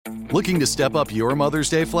Looking to step up your Mother's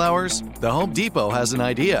Day flowers? The Home Depot has an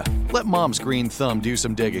idea. Let Mom's green thumb do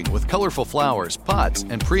some digging with colorful flowers, pots,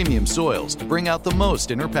 and premium soils to bring out the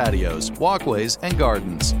most in her patios, walkways, and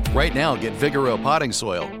gardens. Right now, get Vigoro potting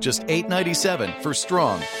soil, just $8.97 for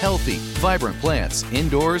strong, healthy, vibrant plants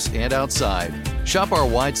indoors and outside. Shop our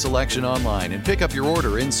wide selection online and pick up your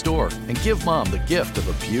order in-store and give Mom the gift of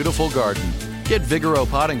a beautiful garden. Get Vigoro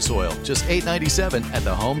potting soil, just $8.97 at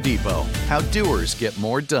the Home Depot. How doers get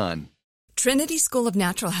more done. Trinity School of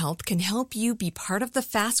Natural Health can help you be part of the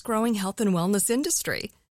fast-growing health and wellness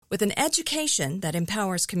industry. With an education that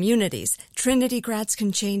empowers communities, Trinity grads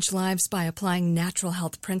can change lives by applying natural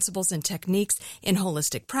health principles and techniques in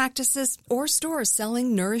holistic practices or stores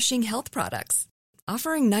selling nourishing health products.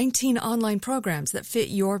 Offering 19 online programs that fit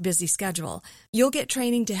your busy schedule, you'll get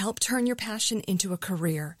training to help turn your passion into a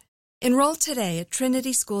career. Enroll today at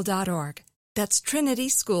trinityschool.org. That's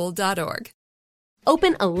trinityschool.org.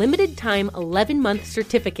 Open a limited-time 11-month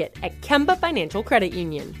certificate at Kemba Financial Credit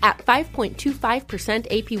Union. At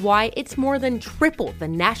 5.25% APY, it's more than triple the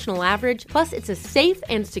national average, plus it's a safe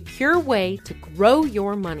and secure way to grow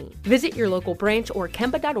your money. Visit your local branch or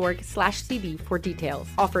kemba.org/cb for details.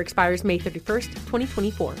 Offer expires May 31st,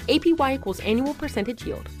 2024. APY equals annual percentage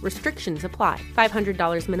yield. Restrictions apply.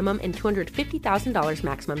 $500 minimum and $250,000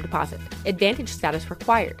 maximum deposit. Advantage status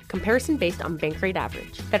required. Comparison based on bank rate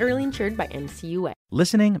average. Federally insured by NCUA.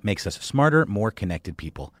 Listening makes us smarter, more connected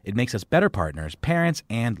people. It makes us better partners, parents,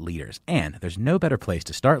 and leaders. And there's no better place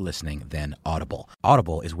to start listening than Audible.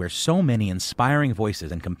 Audible is where so many inspiring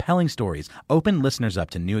voices and compelling stories open listeners up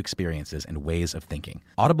to new experiences and ways of thinking.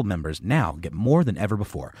 Audible members now get more than ever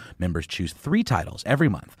before. Members choose 3 titles every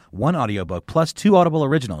month, 1 audiobook plus 2 Audible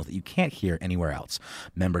originals that you can't hear anywhere else.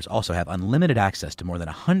 Members also have unlimited access to more than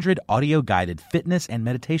 100 audio-guided fitness and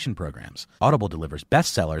meditation programs. Audible delivers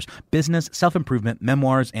bestsellers, business, self-improvement,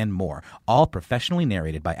 memoirs, and more, all professionally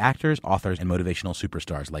narrated by actors, authors, and motivational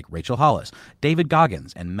superstars like Rachel Hollis, David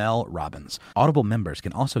Goggins, and Mel Robbins. Audible members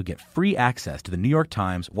can also get free access to the New York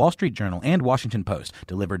Times, Wall Street Journal, and Washington Post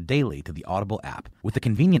delivered daily to the Audible app. With the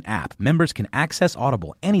convenient app, members can access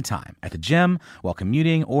Audible anytime, at the gym, while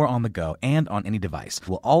commuting, or on the go, and on any device.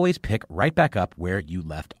 We'll always pick right back up where you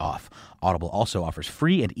left off. Audible also offers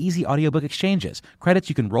free and easy audiobook exchanges, credits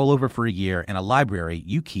you can roll over for a year, and a library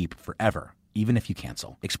you keep forever, even if you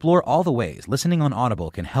cancel. Explore all the ways listening on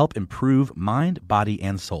Audible can help improve mind, body,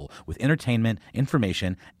 and soul with entertainment,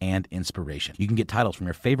 information, and inspiration. You can get titles from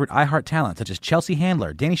your favorite iHeart talent such as Chelsea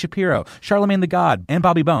Handler, Danny Shapiro, Charlemagne the God, and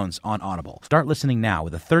Bobby Bones on Audible. Start listening now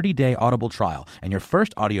with a 30-day Audible trial, and your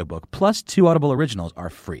first audiobook plus 2 Audible originals are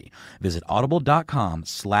free. Visit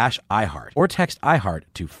audible.com/iHeart or text iHeart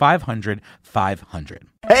to 500-500.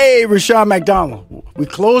 Hey, Rushion McDonald. We're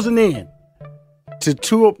closing in to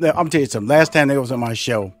 2 of them. I'm telling you something. Last time they was on my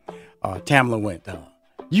show, Tamala went,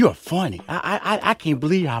 you are funny. I can't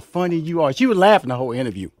believe how funny you are. She was laughing the whole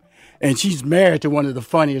interview. And she's married to one of the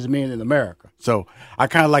funniest men in America. So I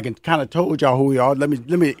kind of told y'all who we are. Let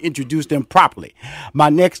me introduce them properly. My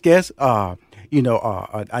next guest, a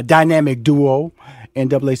dynamic duo,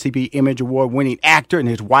 NAACP Image Award winning actor, and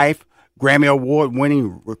his wife, Grammy Award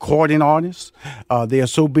winning recording artist. They are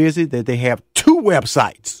so busy that they have 2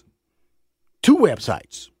 websites. 2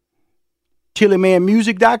 websites,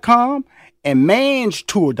 ChillyManMusic.com and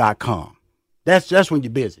manstour.com. That's when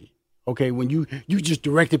you're busy. Okay, when you just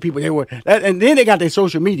directed people, and then they got their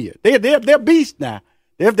social media. They're beasts now.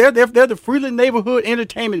 They're the Freeland neighborhood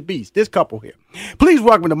entertainment beasts. This couple here. Please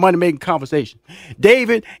welcome to Money Making Conversation,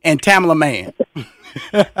 David and Tamala Mann.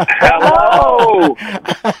 Hello.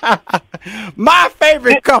 My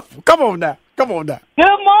favorite couple. Come on now. Good morning.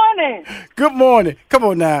 Good morning. Come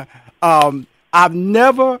on now. I've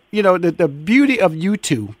never, the beauty of you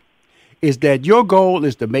two is that your goal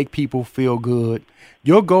is to make people feel good.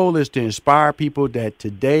 Your goal is to inspire people that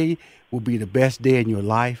today will be the best day in your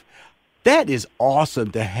life. That is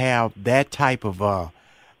awesome to have that type of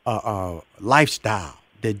lifestyle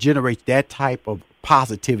that generates that type of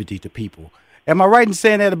positivity to people. Am I right in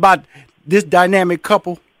saying that about this dynamic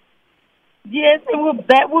couple? Yes,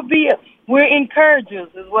 that would be we're encouragers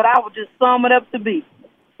is what I would just sum it up to be.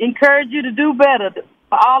 Encourage you to do better,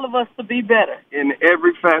 for all of us to be better. In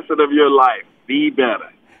every facet of your life, be better.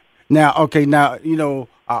 Now,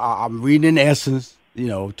 I'm reading Essence,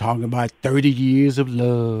 talking about 30 years of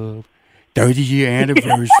love, 30-year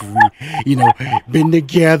anniversary, been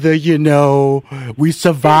together, we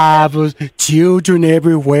survivors, children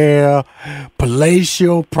everywhere,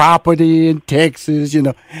 palatial property in Texas,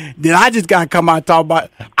 Then I just got to come out and talk about,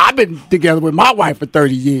 I've been together with my wife for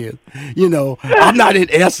 30 years. I'm not in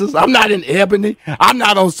Essence. I'm not in Ebony. I'm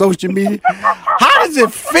not on social media. How how does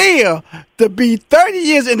it feel to be 30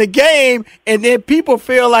 years in the game and then people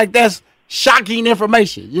feel like that's shocking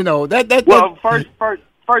information? You know, Well, first,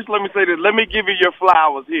 let me say this. Let me give you your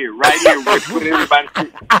flowers here, right here. With everybody.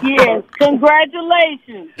 Yes,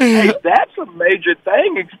 congratulations. Hey, that's a major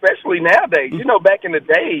thing, especially nowadays. You know, back in the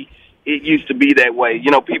day, it used to be that way.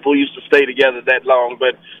 You know, people used to stay together that long,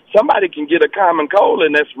 but somebody can get a common cold,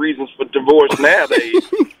 and that's reasons for divorce nowadays.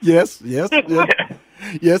 Yes. You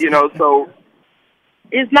know, so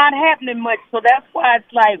It's not happening much, so that's why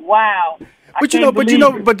it's like, wow. But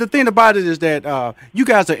the thing about it is that you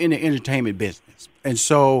guys are in the entertainment business, and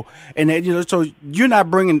so so you're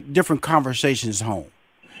not bringing different conversations home,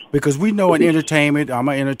 because we know in entertainment, I'm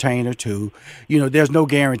an entertainer too. You know, there's no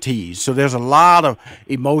guarantees, so there's a lot of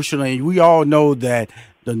emotional, and we all know that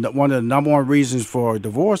one of the number one reasons for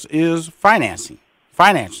divorce is finances.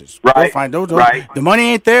 Right. Right. The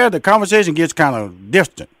money ain't there. The conversation gets kind of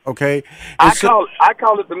distant. Okay. I call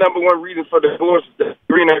it the number one reason for divorce: the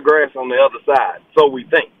greener grass on the other side. So we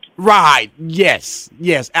think. Right. Yes.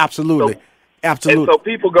 Absolutely. Absolutely. And so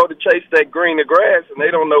people go to chase that greener grass, and they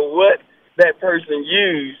don't know what that person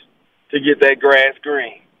used to get that grass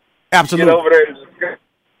green. Absolutely. Get over there.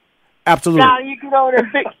 Absolutely. Now you get over there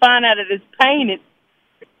and find out that it's painted.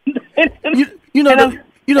 You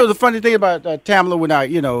know the funny thing about Tamala, when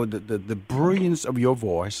the brilliance of your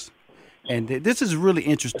voice, and this is really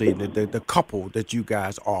interesting. The couple that you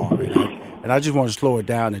guys are, and I just want to slow it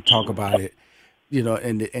down and talk about it. You know,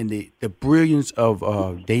 and the brilliance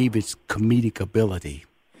of David's comedic ability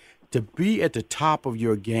to be at the top of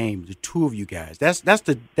your game. The two of you guys, that's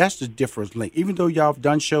the difference link. Even though y'all have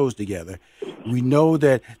done shows together, we know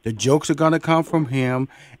that the jokes are going to come from him,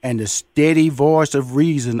 and the steady voice of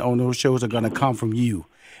reason on those shows are going to come from you.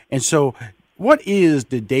 And so, what is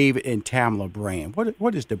the David and Tamala brand?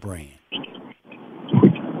 What is the brand?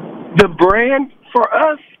 The brand for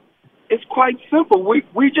us is quite simple.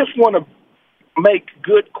 We just want to make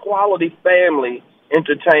good quality family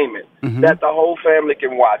entertainment that the whole family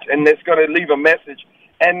can watch, and it's going to leave a message.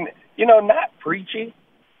 And not preachy.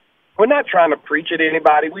 We're not trying to preach at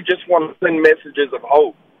anybody. We just want to send messages of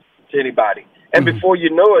hope to anybody. And before you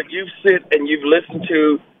know it, you sit and you've listened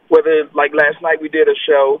to, whether, like last night we did a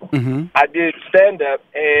show, I did stand-up,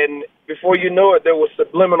 and before you know it, there were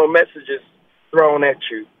subliminal messages thrown at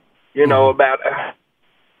you, about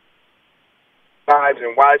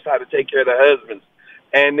wives how to take care of their husbands.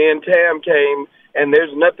 And then Tam came, and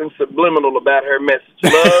there's nothing subliminal about her message.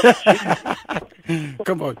 Love.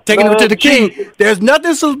 Come on, taking you to the king. There's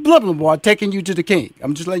nothing subliminal about taking you to the king.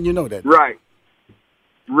 I'm just letting you know that. Right.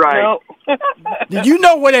 No. Did you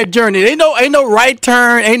know where that journey? Ain't no right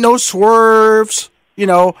turn, ain't no swerves,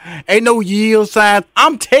 ain't no yield signs.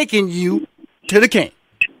 I'm taking you to the king.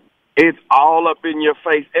 It's all up in your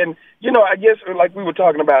face. And, I guess like we were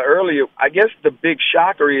talking about earlier, I guess the big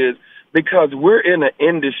shocker is because we're in an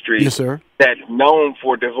industry yes, sir. That's known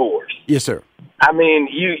for divorce. Yes, sir. I mean,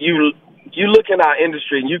 you look in our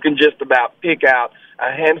industry and you can just about pick out a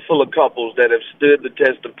handful of couples that have stood the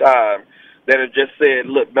test of time, that have just said,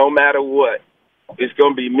 look, no matter what, it's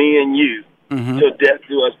going to be me and you till death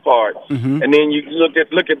do us part. And then you look at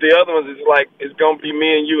the other ones, it's like, it's going to be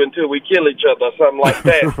me and you until we kill each other or something like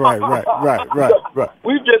that. Right.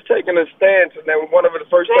 We've just taken a stance, and then one of the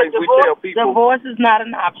first things we tell people. Divorce is not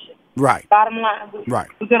an option. Right. Bottom line, right.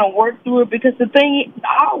 We're going to work through it, because the thing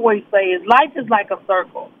I always say is life is like a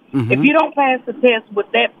circle. If you don't pass the test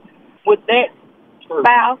with that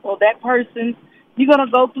spouse or that person, you're going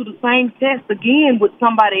to go through the same test again with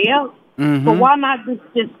somebody else. So why not just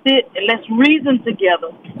sit and let's reason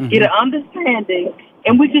together, get an understanding,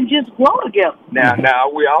 and we can just grow together. Now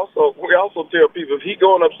we also tell people, if he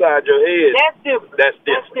going upside your head, that's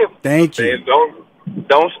different. Thank you.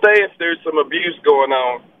 Don't stay if there's some abuse going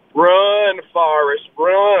on. Run, Forrest,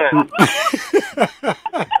 run.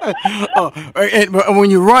 And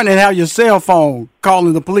when you run and have your cell phone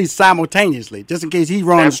calling the police simultaneously, just in case he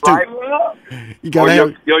runs too. Right. You gotta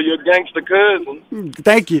have your gangster cousin.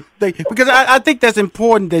 Thank you. Because I think that's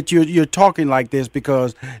important that you're talking like this,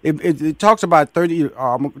 because it talks about 30.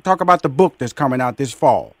 Talk about the book that's coming out this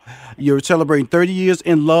fall. You're celebrating 30 years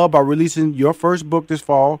in love by releasing your first book this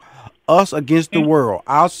fall, Us Against the World: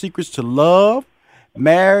 Our Secrets to Love,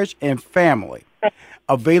 Marriage, and Family.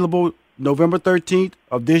 Available November 13th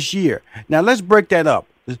of this year. Now let's break that up.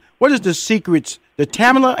 What is the secrets? The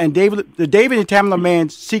David and Tamala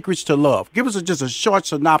man's secrets to love. Give us just a short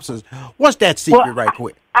synopsis. What's that secret, right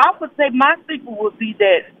quick? I would say my secret would be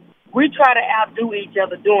that we try to outdo each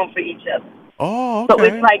other, doing for each other. Oh, okay. So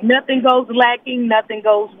it's like nothing goes lacking, nothing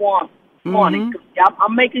goes wanting.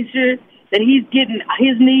 I'm making sure that he's getting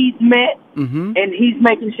his needs met, and he's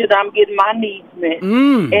making sure that I'm getting my needs met,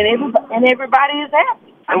 and everybody is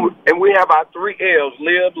happy. And we have our 3 L's: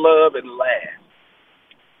 live, love, and laugh.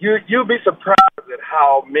 You'll be surprised at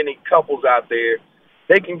how many couples out there,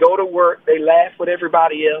 they can go to work, they laugh with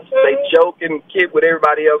everybody else, they joke and kid with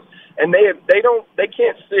everybody else, and they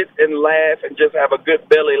can't sit and laugh and just have a good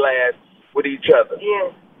belly laugh with each other.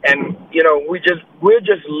 Yeah. And we're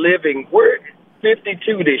just living. We're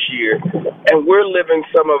 52 this year, and we're living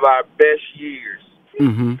some of our best years,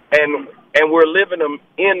 and we're living them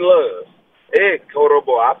in love. Hey,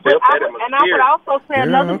 Korobo, I felt that in my and spirit. I would also say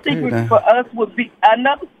another secret for us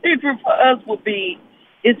would be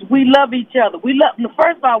is we love each other.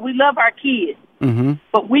 First of all, we love our kids,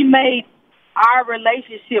 but we made our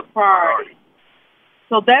relationship priority.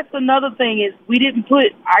 So that's another thing is we didn't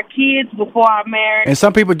put our kids before our marriage. And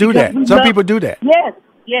some people do that. People do that.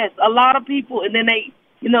 Yes, a lot of people, and then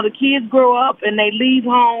the kids grow up and they leave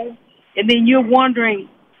home, and then you're wondering,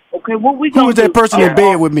 okay, what we gonna do? Who is that person in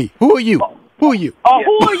bed with me? Who are you? Who are you? Oh,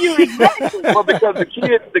 who are you exactly? Well, because the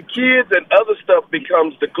kids and other stuff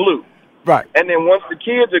becomes the glue. Right. And then once the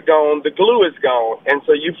kids are gone, the glue is gone, and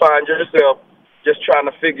so you find yourself just trying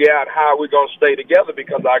to figure out how we're gonna stay together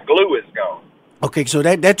because our glue is gone. Okay, so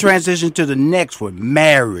that transitions to the next one,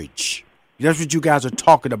 marriage. That's what you guys are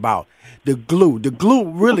talking about. The glue. The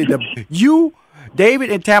glue, really, you,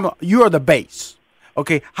 David and Tamara, you are the base.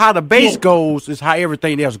 Okay, how the base goes is how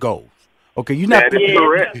everything else goes. Okay, you're not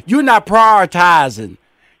prioritizing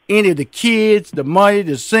any of the kids, the money,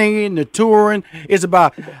 the singing, the touring. It's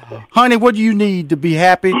about, honey, what do you need to be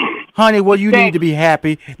happy? Honey, what do you need to be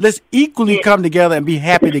happy? Let's equally come together and be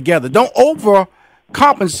happy together. Don't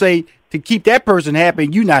overcompensate to keep that person happy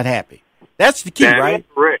and you not happy. That's the key, right?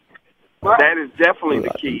 Correct. That is definitely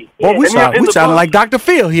the key. Well, we sounding like Dr.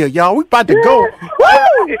 Phil here, y'all. We about to go.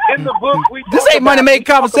 Woo! In the book, this ain't Money Making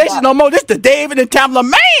Conversation no more. This the David and Tamla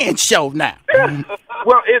Man show now.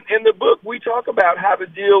 Well, in the book, we talk about how to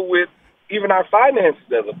deal with even our finances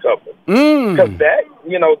as a couple. Because that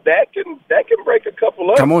can break a couple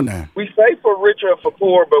up. Come on now. We say for richer or for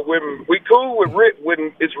poor, but when we cool with rich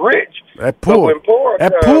when it's rich. That poor.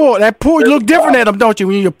 That poor. You look different at them, don't you?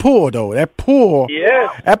 When you're poor, though. That poor.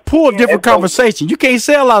 Yeah. That poor, different conversation. You can't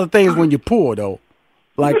say a lot of things when you're poor, though.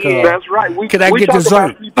 Like, that's right. Can I get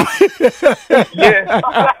dessert? Yeah.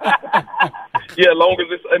 Yeah, long as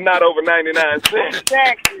it's not over 99 cents.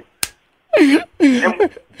 Exactly. See,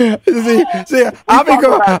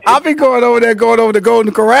 I've been going over the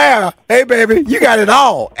Golden Corral. Hey, baby, you got it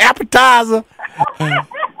all. Appetizer,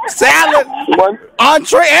 salad,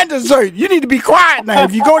 entree, and dessert. You need to be quiet now.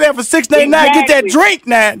 If you go there for $6.99, get that drink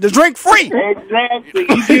now. The drink free. Exactly.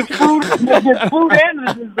 You get food and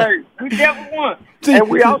the dessert. Whichever one. And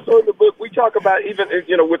we also, in the book, we talk about, even,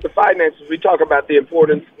 with the finances, we talk about the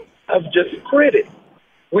importance of just credit.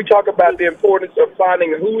 We talk about the importance of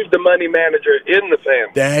finding who's the money manager in the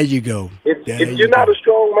family. There you go. If you're not a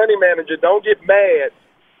strong money manager, don't get mad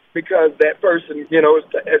because that person,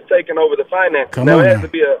 has taken over the finances. It has to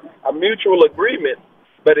be a mutual agreement,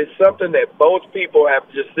 but it's something that both people have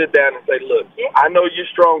to just sit down and say, look, I know you're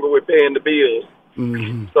stronger with paying the bills,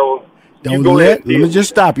 so let me just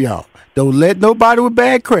stop y'all. Don't let nobody with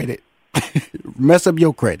bad credit mess up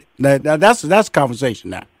your credit. Now that's a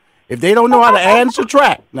conversation now. If they don't know how to add and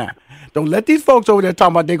subtract, now, don't let these folks over there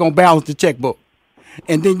talking about they're going to balance the checkbook.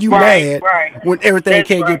 And then you mad when everything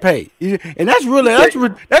can't get paid. And that's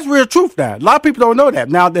real truth now. A lot of people don't know that.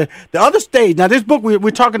 Now, the other stage, now this book,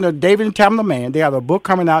 we're talking to David and Tamla Man. They have a book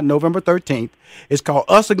coming out November 13th. It's called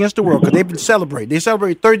Us Against the World because they've been celebrating. They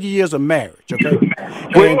celebrate 30 years of marriage, okay?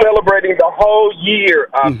 We're celebrating the whole year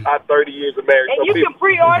of our 30 years of marriage. And you can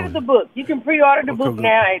pre-order the book. You can pre-order the book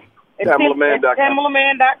now at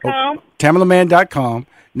TamalaMan.com. TamalaMan.com.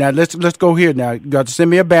 Now, let's go here now. You got to send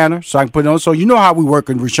me a banner so I can put it on. So you know how we work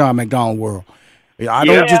in Rushion McDonald world. I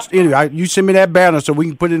don't you send me that banner so we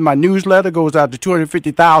can put it in my newsletter. It goes out to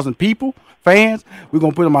 250,000 people, fans. We're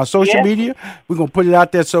going to put it on my social media. We're going to put it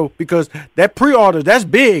out there because that pre-order, that's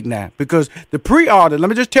big now. Because the pre-order, let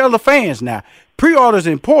me just tell the fans now, pre-order is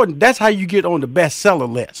important. That's how you get on the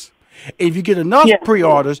bestseller list. If you get enough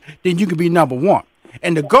pre-orders, then you can be number one.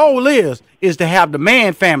 And the goal is to have the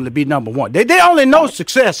Man family be number one. They only know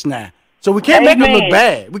success now. So we can't make them look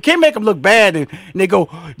bad. We can't make them look bad and they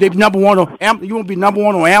number one on, you want to be number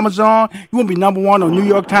one on Amazon. You want to be number one on New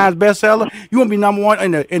York Times bestseller. You want to be number one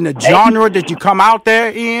in the genre that you come out there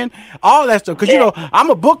in. All that stuff. Because, I'm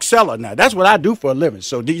a bookseller now. That's what I do for a living.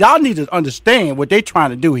 So y'all need to understand what they're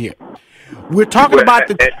trying to do here. We're talking about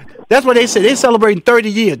that's what they said. They're celebrating 30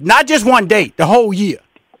 years. Not just one day, the whole year.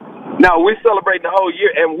 Now we're celebrating the whole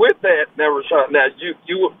year, and with that, now Rushion, now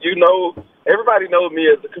you know, everybody knows me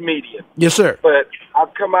as a comedian. Yes, sir. But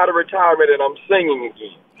I've come out of retirement and I'm singing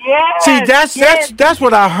again. Yes, See, that's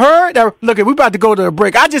what I heard. Now, look, we're about to go to a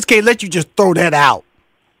break. I just can't let you just throw that out.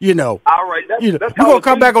 You know. All right. That's we're going to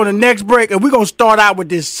come back on the next break, and we're going to start out with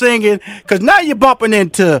this singing, because now you're bumping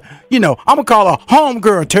into, I'm going to call her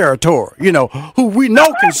homegirl territory, who we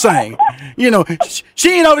know can sing. She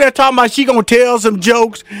ain't over there talking about she going to tell some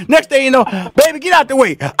jokes. Next thing you know, baby, get out the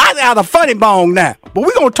way. I got a funny bone now. But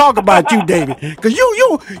we're going to talk about you, David, because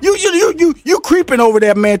you creeping over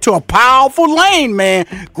there, man, to a powerful lane, man.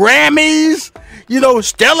 Grammys.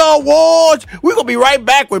 Stellar Awards. We're going to be right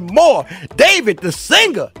back with more. David, the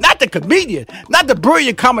singer, not the comedian, not the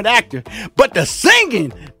brilliant comic actor, but the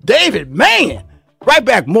singing David, man. Right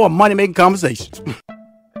back, more Money Making Conversations.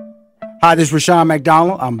 Hi, this is Rushion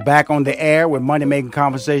McDonald. I'm back on the air with Money Making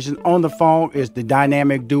Conversations. On the phone is the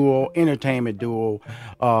dynamic duo, entertainment duo,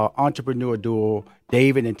 entrepreneur duo,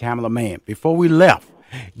 David and Tamala Mann. Before we left,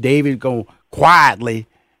 David go quietly,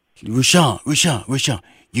 Rushion,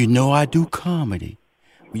 you know I do comedy.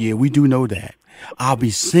 Yeah, we do know that. I'll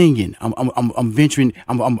be singing. I'm venturing.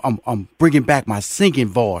 I'm bringing back my singing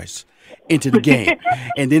voice into the game.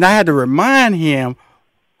 And then I had to remind him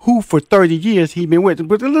who for 30 years he been with.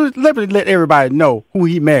 But let me let everybody know who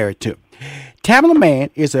he married to. Tamala Mann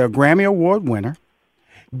is a Grammy Award winner,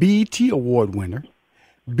 BET Award winner,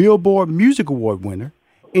 Billboard Music Award winner,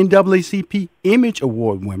 NAACP Image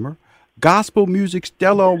Award winner, Gospel Music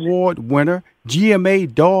Stellar Award winner,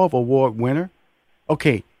 GMA Dove Award winner.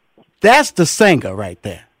 Okay, that's the singer right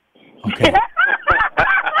there. Okay.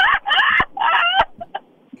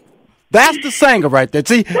 That's the singer right there.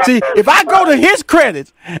 See, if I go to his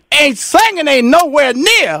credits, singing ain't nowhere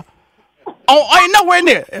near. Ain't nowhere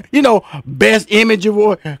near. Best Image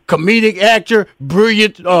Award, comedic actor,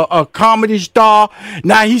 brilliant comedy star.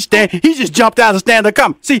 Now he just jumped out of stand-up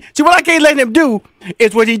comedy. See, what I can't let him do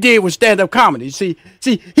is what he did with stand-up comedy. See,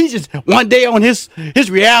 he just one day on his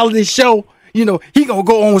reality show, he gonna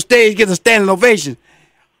go on stage, get a standing ovation.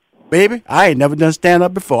 Baby, I ain't never done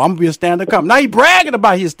stand-up before. I'm gonna be a stand-up comic. Now he bragging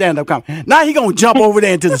about his stand-up comic. Now he gonna jump over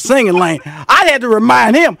there into the singing lane. I had to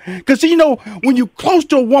remind him, because when you close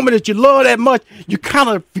to a woman that you love that much, you kind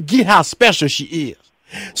of forget how special she is.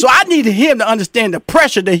 So I needed him to understand the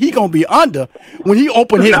pressure that he gonna be under when he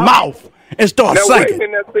open his mouth and start singing. Wait a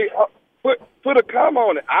minute, see, put a comma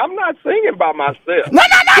on it. I'm not singing by myself. No.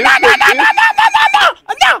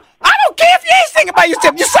 I don't care if you ain't singing by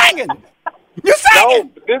yourself. You're singing. You're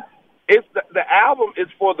singing. No, it's the album is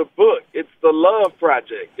for the book. It's the love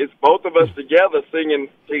project. It's both of us together singing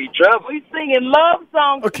to each other. We singing love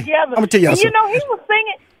songs together. I'm gonna tell you something.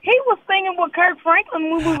 He was singing with Kirk Franklin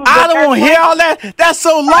when we was. I don't want to hear all that. That's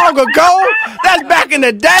so long ago. That's back in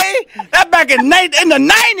the day. That's back in the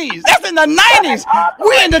 90s. That's in the 90s.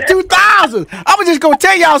 We in the 2000s. I'm just gonna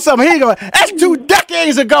tell y'all something. Here you go. That's 2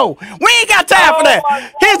 decades ago. We ain't got time for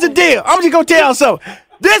that. Here's the deal. I'm just gonna tell y'all something.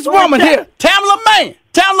 This woman here, Tamala Mann,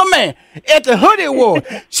 at the Hoodie Award,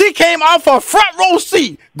 she came off her front row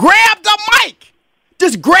seat, grabbed the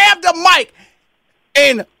mic,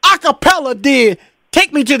 and a cappella did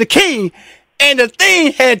Take Me to the King, and the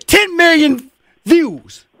thing had 10 million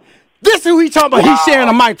views. This is who he talking about. Wow. He's sharing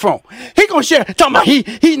a microphone. He gonna share, talking about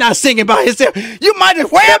he not singing by himself. You might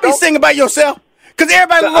as well be singing by yourself, because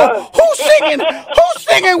everybody will go, who's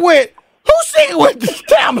singing with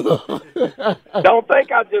Tamala? Don't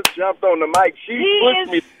think I just jumped on the mic. She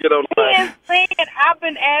pushed me to get on the mic. He is singing. I've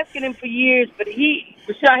been asking him for years, but he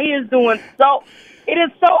is doing so. It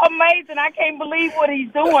is so amazing. I can't believe what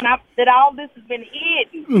he's doing. That all this has been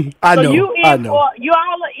hidden. I know. You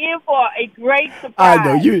all are in for a great surprise. I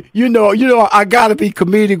know. You know. I gotta be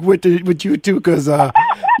comedic with you too, because no,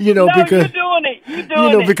 because you're doing it. You're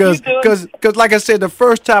doing it. Because like I said, the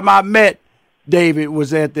first time I met David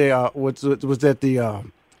was at the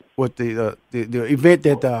event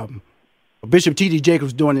that Bishop T.D. Jakes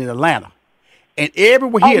was doing in Atlanta, and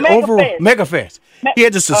everywhere he had Megafest. He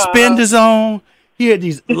had the suspenders on. He had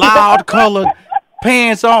these loud colored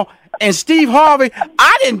pants on. And Steve Harvey,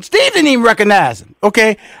 Steve didn't even recognize him.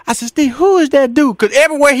 Okay, I said, Steve, who is that dude? Because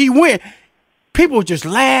everywhere he went, people were just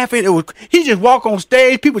laughing. He just walked on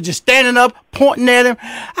stage. People just standing up, pointing at him.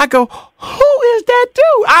 I go, who is that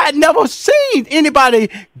dude? I had never seen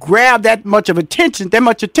anybody grab that much attention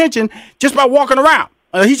just by walking around.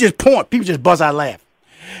 He just point. People just buzz out laughing.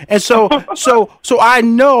 And so I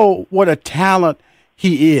know what a talent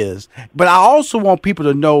he is, but I also want people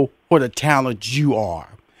to know what a talent you are.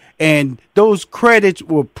 And those credits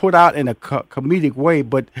were put out in a comedic way,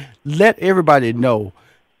 but let everybody know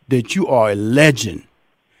that you are a legend.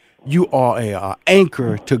 you are a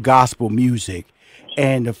anchor to gospel music,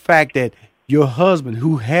 and the fact that your husband,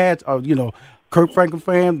 who had, Kirk Franklin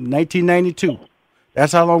fan, 1992.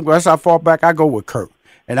 That's how far back I go with Kirk,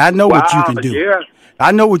 and I know what you can do. Yeah.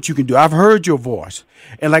 I know what you can do. I've heard your voice,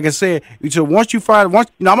 and like I said, so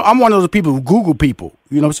I'm one of those people who Google people.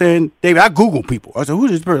 You know what I'm saying, David? I Google people. I said, "Who's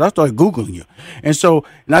this person?" I started Googling you,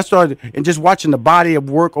 and I started just watching the body of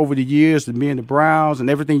work over the years, the Me and the Browns, and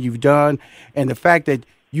everything you've done, and the fact that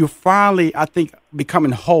you're finally, I think,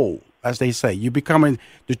 becoming whole, as they say. You're becoming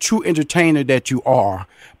the true entertainer that you are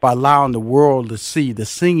by allowing the world to see the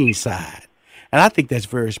singing side, and I think that's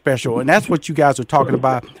very special, and that's what you guys are talking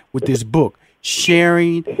about with this book.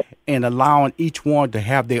 Sharing and allowing each one to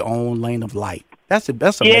have their own lane of light. That's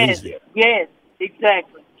amazing. Yes,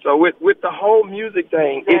 exactly. So with the whole music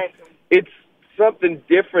thing, Exactly. it's something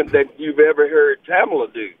different that you've ever heard Tamala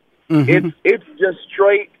do. Mm-hmm. It's just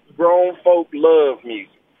straight grown folk love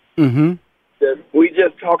music. Mm-hmm. We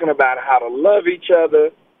just talking about how to love each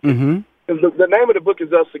other. Mm-hmm. 'Cause the name of the book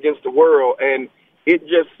is Us Against the World, and it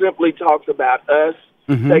just simply talks about us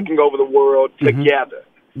taking over the world together.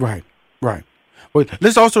 Right. Well,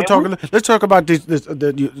 let's also talk. Let's talk about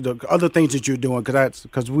the other things that you're doing,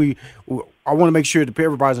 because I want to make sure that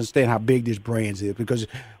everybody understand how big this brand is. Because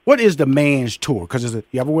what is the Man's Tour? Because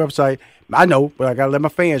you have a website. I know, but I gotta let my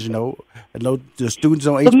fans know. I know the students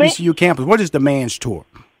on HBCU campus. What is the Man's Tour?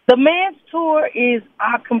 The Man's Tour is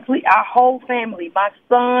our whole family. My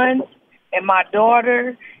son and my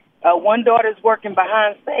daughter. One daughter's working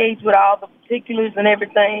behind stage with all the particulars and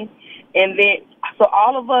everything, and then so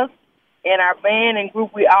all of us. And our band and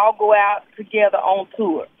group, we all go out together on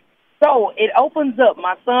tour. So it opens up.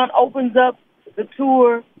 My son opens up the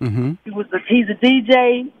tour. Mm-hmm. He's a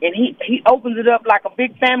DJ, and he opens it up like a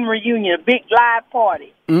big family reunion, a big live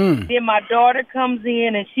party. Then my daughter comes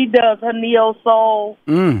in, and she does her neo-soul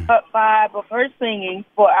vibe of her singing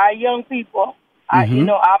for our young people, our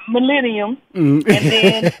millennium. And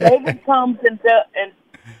then David comes and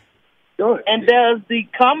does the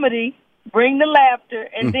comedy, bring the laughter,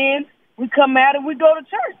 and then we come out and we go to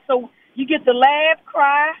church. So you get to laugh,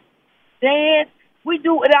 cry, dance. We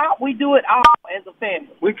do it all. We do it all as a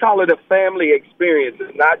family. We call it a family experience.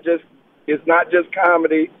 It's not just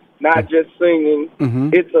comedy, not just singing.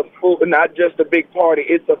 It's not just a big party.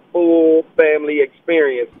 It's a full family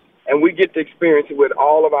experience, and we get to experience it with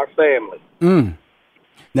all of our family.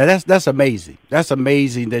 Now that's amazing. That's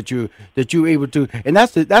amazing that you're able to, and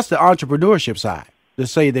that's the entrepreneurship side, to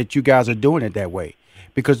say that you guys are doing it that way.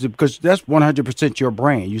 Because that's 100% your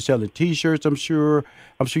brand. You're selling T-shirts, I'm sure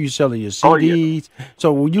you're selling your CDs. Oh, yeah.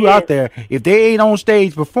 So when you out there, if they ain't on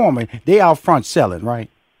stage performing, they out front selling, right?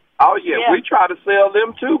 Oh, yeah. We try to sell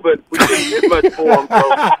them, too, but we didn't get much for them.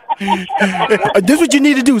 So. This is what you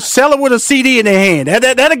need to do. Sell it with a CD in their hand.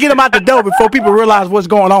 That'll get them out the door before people realize what's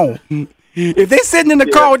going on. If they sitting in the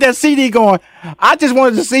car with that CD going, I just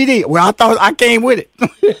wanted the CD. Well, I thought I came with it.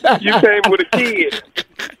 You came with a kid.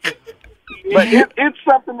 But it's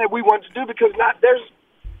something that we want to do because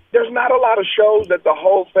there's not a lot of shows that the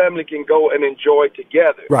whole family can go and enjoy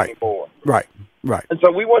together anymore. Right. And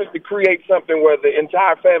so we wanted to create something where the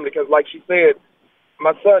entire family, because like she said,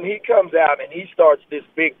 my son, he comes out and he starts this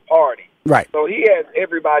big party. Right. So he has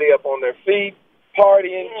everybody up on their feet,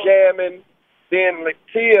 partying, jamming. Then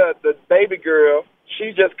Latia, the baby girl,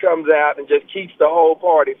 she just comes out and just keeps the whole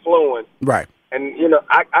party flowing. Right. And,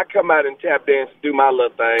 I come out and tap dance and do my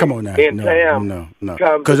little thing. Come on now. No.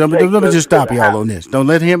 Because let me just stop y'all on this. Don't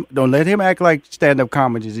let him act like stand-up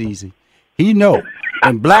comedy is easy. He know.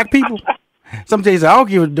 And black people, sometimes I don't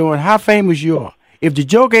give a darn how famous you are. If the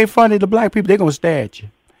joke ain't funny to black people, they're going to stare at you.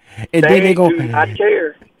 And then they're going to... I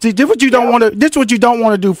care. See, this is what you don't want to... This is what you don't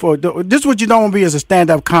want to do for... This is what you don't want to be as a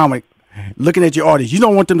stand-up comic looking at your audience. You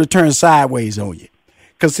don't want them to turn sideways on you.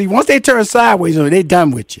 Because, see, once they turn sideways on you, they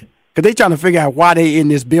done with you. Because they trying to figure out why they in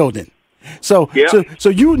this building. So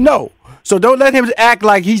So don't let him act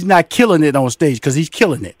like he's not killing it on stage, because he's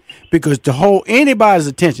killing it. Because to hold anybody's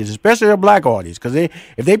attention, especially a black audience, because if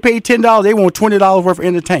they pay $10, they want $20 worth of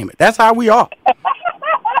entertainment. That's how we are. I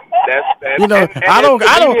don't.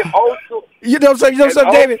 You know what I'm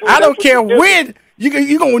saying, David? I don't care when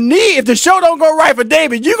you gonna need. If the show don't go right for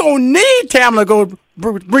David, you gonna need Tamala to go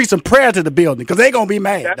bring some prayer to the building, because they gonna be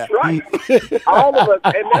mad. That's right. All of us,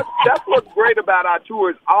 and that's what's great about our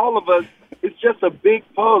tours. All of us, it's just a big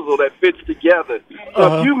puzzle that fits together.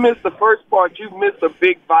 So if you miss the first part, you miss a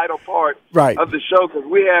big vital part of the show, because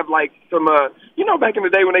we have like some, back in the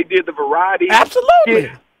day when they did the variety.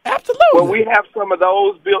 Absolutely. Well, we have some of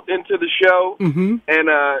those built into the show, and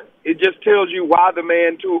it just tells you why the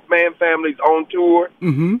Man family's on tour.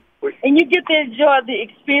 and you get to enjoy the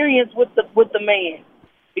experience with the man,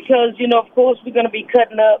 because of course we're going to be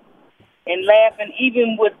cutting up and laughing,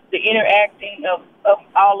 even with the interacting of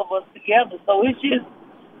all of us together. So it's just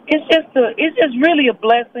really a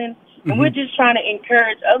blessing, and we're just trying to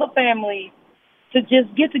encourage other families to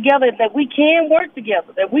just get together, that we can work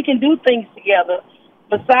together, that we can do things together.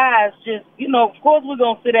 Besides just, of course we're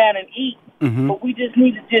going to sit down and eat, but we just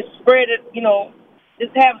need to just spread it,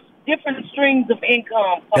 just have different streams of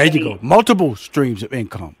income. There you go. Multiple streams of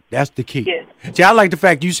income. That's the key. Yes. See, I like the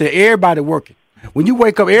fact you said everybody working. When you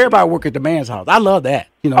wake up, everybody work at the man's house. I love that.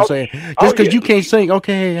 You know what I'm saying? Just because you can't sing,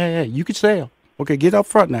 okay, hey, you can sell. Okay, get up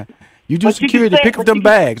front now. You do security, pick up them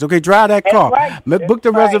bags. Okay, drive that car. Right. Book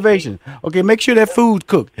the reservation. Okay, make sure that food's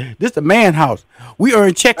cooked. This the man house. We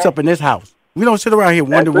earn checks up in this house. We don't sit around here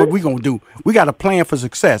wondering what we're going to do. We got a plan for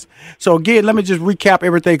success. So, again, let me just recap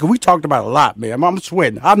everything, because we talked about a lot, man. I'm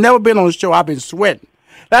sweating. I've never been on a show. I've been sweating.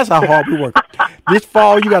 That's how hard we work. This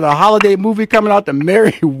fall, you got a holiday movie coming out, The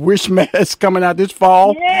Merry Wishmas coming out this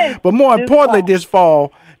fall. Yes, but more importantly, this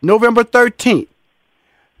fall, November 13th,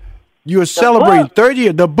 you are celebrating 30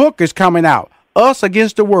 years. The book is coming out, Us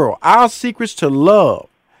Against the World, Our Secrets to Love,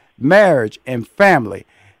 Marriage, and Family.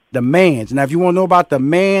 The Mans. Now, if you want to know about the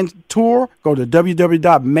Mans Tour, go to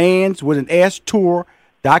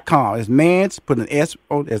www.mans.tour.com. It's Mans, put an S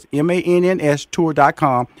on, that's MANNS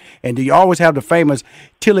tour.com. And you always have the famous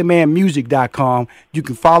TillyManMusic.com. You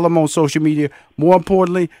can follow them on social media. More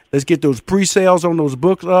importantly, let's get those pre-sales on those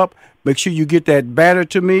books up. Make sure you get that banner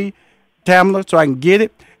to me, Tamla, so I can get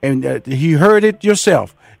it. And you heard it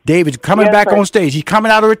yourself. David's coming back on stage. He's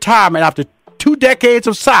coming out of retirement after 2 decades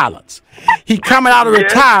of silence. He coming out of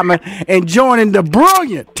retirement and joining the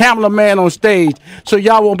brilliant Tamla Man on stage, so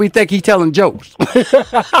y'all won't be thinking he's telling jokes. I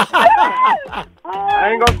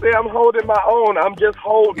ain't gonna say I'm holding my own. I'm just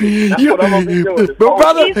holding. That's what I'm gonna be doing. But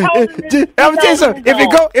brother,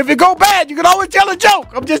 if it go bad, you can always tell a joke.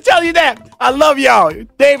 I'm just telling you that. I love y'all.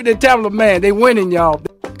 David and Tamla Man, they winning, y'all.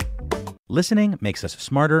 Listening makes us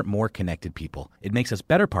smarter, more connected people. It makes us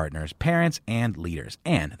better partners, parents, and leaders.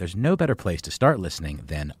 And there's no better place to start listening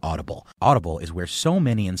than Audible. Audible is where so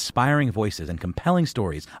many inspiring voices and compelling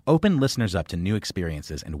stories open listeners up to new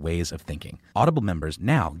experiences and ways of thinking. Audible members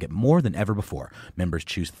now get more than ever before. Members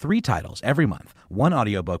choose 3 titles every month, 1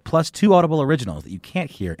 audiobook plus 2 Audible originals that you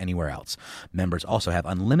can't hear anywhere else. Members also have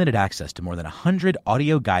unlimited access to more than 100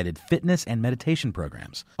 audio-guided fitness and meditation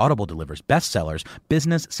programs. Audible delivers bestsellers,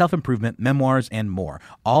 business, self-improvement, memoirs, and more,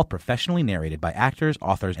 all professionally narrated by actors,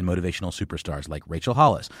 authors, and motivational superstars like Rachel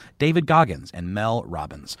Hollis, David Goggins, and Mel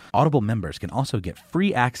Robbins. Audible members can also get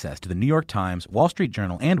free access to the New York Times, Wall Street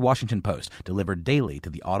Journal, and Washington Post delivered daily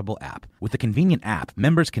to the Audible app. With the convenient app,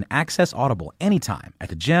 members can access Audible anytime, at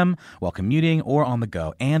the gym, while commuting, or on the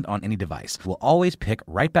go, and on any device. We'll always pick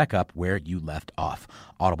right back up where you left off.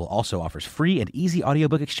 Audible also offers free and easy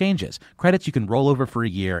audiobook exchanges, credits you can roll over for a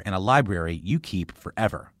year, and a library you keep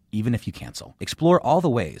forever, even if you cancel. Explore all the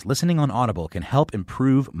ways listening on Audible can help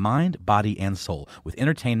improve mind, body, and soul with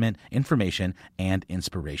entertainment, information, and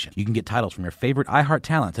inspiration. You can get titles from your favorite iHeart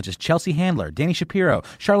talent such as Chelsea Handler, Danny Shapiro,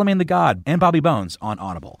 Charlemagne the God, and Bobby Bones on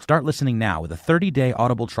Audible. Start listening now with a 30-day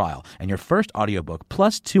Audible trial, and your first audiobook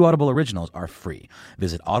plus 2 Audible originals are free.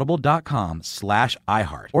 Visit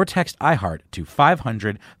audible.com/iHeart or text iHeart to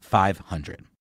 500-500.